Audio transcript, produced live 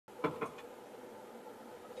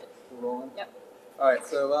rolling? Yep. Alright,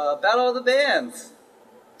 so Battle of the Bands.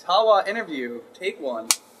 Tawa interview, take one.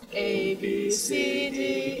 A, B, C, D,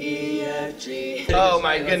 E, F, G. Oh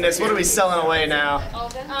my goodness, what are we selling away now?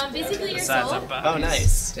 Basically yourself. Oh,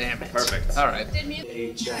 nice. Damn it. Perfect. All right.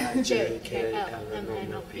 H, I, J, K, L, M,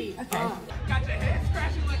 N, O, P. Okay. Got your head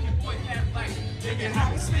scratching like your boy had life. Thinking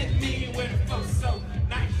how he spent me with a flow so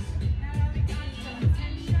nice.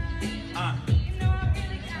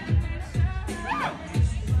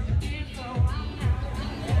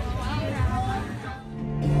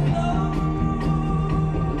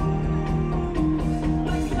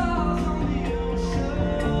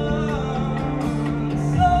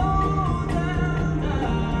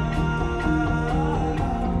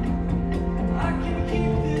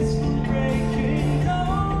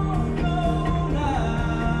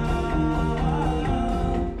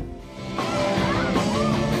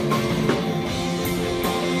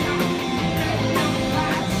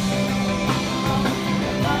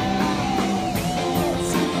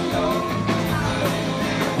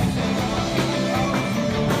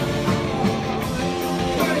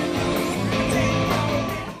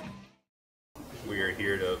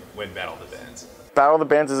 Here to win Battle of the Bands. Battle of the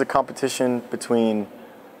Bands is a competition between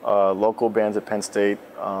local bands at Penn State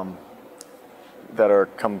that are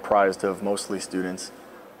comprised of mostly students.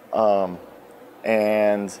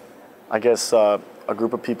 And I guess a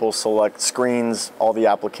group of people screens all the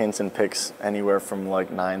applicants and picks anywhere from like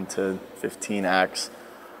 9 to 15 acts.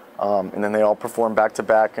 And then they all perform back to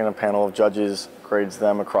back, and a panel of judges grades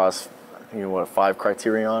them across, I think, 5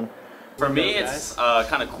 criterion. For me, it's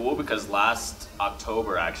kind of cool because last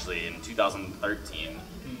October, actually, in 2013,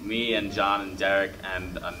 me and John and Derek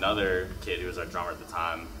and another kid who was our drummer at the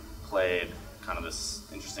time played kind of this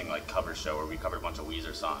interesting like cover show where we covered a bunch of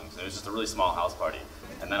Weezer songs. It was just a really small house party.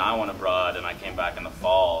 And then I went abroad and I came back in the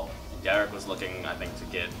fall. And Derek was looking, I think, to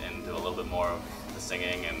get into a little bit more of the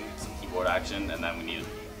singing and some keyboard action, and then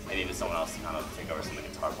they needed someone else to kind of take over some of the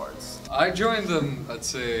guitar parts. I joined them, I'd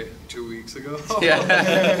say, 2 weeks ago. Yeah.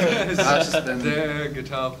 Their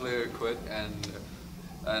guitar player quit,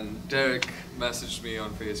 and Derek messaged me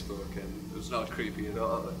on Facebook, and it was not creepy at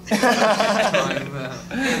all.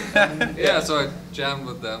 Yeah, so I jammed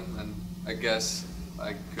with them, and I guess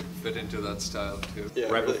I could fit into that style too. Yeah,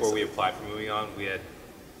 right before we applied for Moving On, we had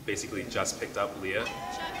basically just picked up Leah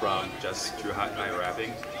from just Drew Hot and I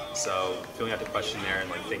rapping. So filling out the questionnaire and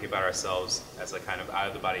like thinking about ourselves as a kind of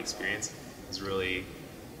out-of-the-body experience is really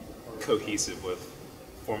cohesive with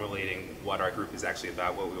formulating what our group is actually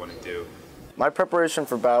about, what we want to do. My preparation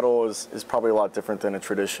for battle is probably a lot different than a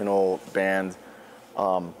traditional band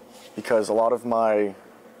because a lot of my,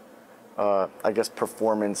 I guess,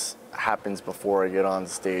 performance happens before I get on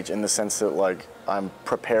stage, in the sense that like I'm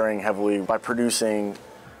preparing heavily by producing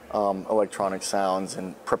electronic sounds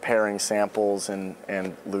and preparing samples and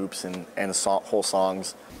loops and whole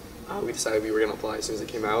songs. We decided we were going to apply as soon as it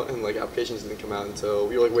came out, and like applications didn't come out until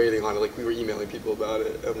we were like waiting on it. Like we were emailing people about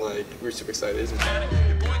it, and like we were super excited.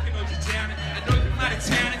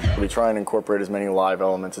 We try and incorporate as many live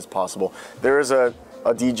elements as possible. There is a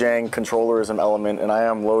DJing controllerism element, and I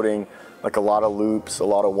am loading like a lot of loops, a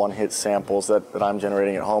lot of one-hit samples that I'm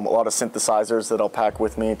generating at home, a lot of synthesizers that I'll pack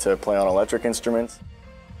with me to play on electric instruments.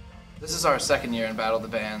 This is our second year in Battle of the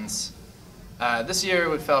Bands. This year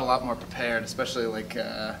we felt a lot more prepared, especially like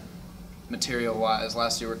material-wise.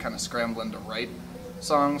 Last year we were kind of scrambling to write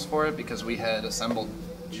songs for it because we had assembled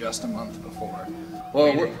just a month before.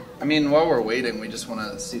 Well, while we're waiting, we just want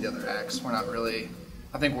to see the other acts. We're not really,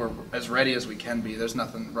 I think we're as ready as we can be. There's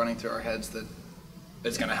nothing running through our heads that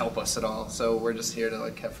is going to help us at all. So we're just here to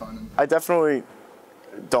like have fun. I definitely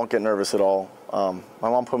don't get nervous at all. My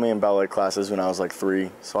mom put me in ballet classes when I was like 3,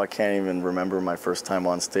 so I can't even remember my first time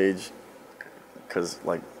on stage because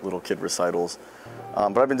like little kid recitals.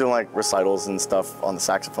 But I've been doing like recitals and stuff on the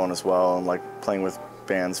saxophone as well, and like playing with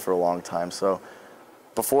bands for a long time. So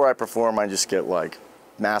before I perform, I just get like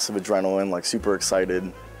massive adrenaline, like super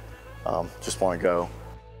excited, just want to go.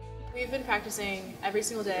 We've been practicing every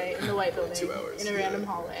single day in the White Building 2 hours, in a random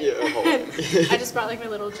hallway. Yeah, a hallway. I just brought like my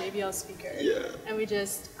little JBL speaker. Yeah. And we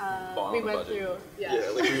just we went through. Yeah. Yeah,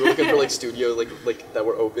 like we were looking for like studio like that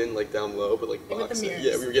were open like down low, but like boxes.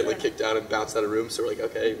 Yeah, we were getting like kicked out and bounced out of rooms, so we're like,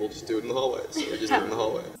 okay, we'll just do it in the hallway. So we just do it in the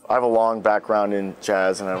hallway. I have a long background in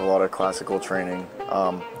jazz and I have a lot of classical training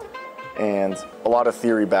and a lot of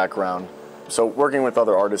theory background. So working with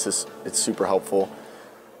other artists it's super helpful.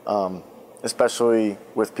 Especially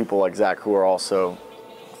with people like Zach, who are also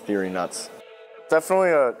theory nuts. Definitely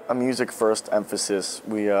a music-first emphasis.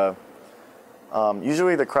 We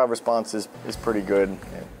Usually the crowd response is pretty good,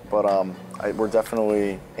 but we're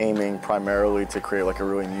definitely aiming primarily to create like a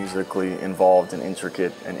really musically involved and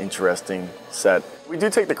intricate and interesting set. We do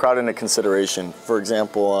take the crowd into consideration. For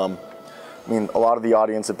example, I mean, a lot of the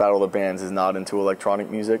audience at Battle of the Bands is not into electronic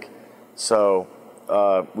music, so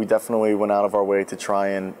we definitely went out of our way to try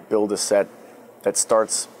and build a set that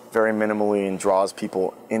starts very minimally and draws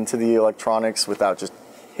people into the electronics without just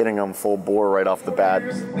hitting them full bore right off the bat.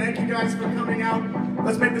 Thank you guys for coming out.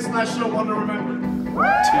 Let's make this last show one to remember.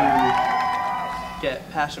 To get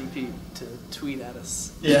Passion Pete to tweet at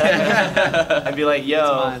us. Yeah. And be like,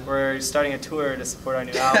 yo, we're starting a tour to support our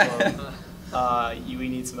new album. We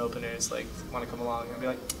need some openers, like, want to come along? And be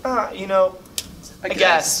like, you know, I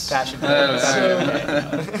guess. Passion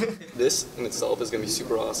Pete. This in itself is going to be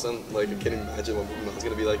super awesome. Like, I can't imagine what movie is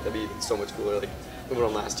going to be like. That'd be so much cooler. Like, when we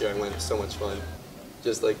went on last year, I went, it was so much fun.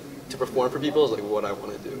 Just, like, to perform for people is, like, what I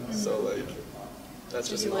want to do. So, like, that's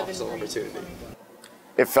just an awesome opportunity.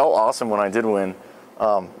 It felt awesome when I did win.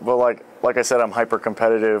 But, like I said, I'm hyper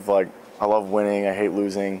competitive. Like, I love winning. I hate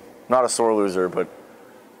losing. I'm not a sore loser, but,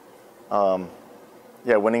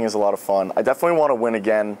 yeah, winning is a lot of fun. I definitely want to win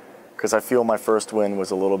again, because I feel my first win was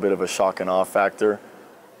a little bit of a shock and awe factor.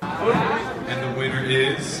 And the winner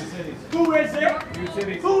is... Who is it? Mute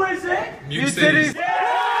Cities. Who is it? Mute Cities.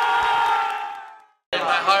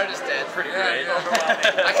 My heart is dead. Pretty great.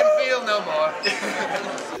 I can feel no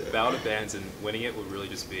more. Battle of Bands and winning it would really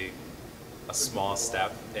just be a small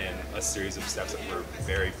step in a series of steps that we're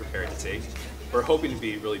very prepared to take. We're hoping to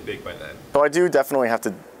be really big by then. So I do definitely have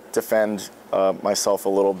to defend myself a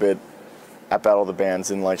little bit at Battle of the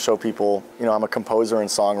Bands and like show people, you know, I'm a composer and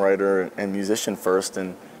songwriter and musician first,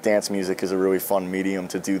 and dance music is a really fun medium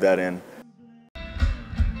to do that in.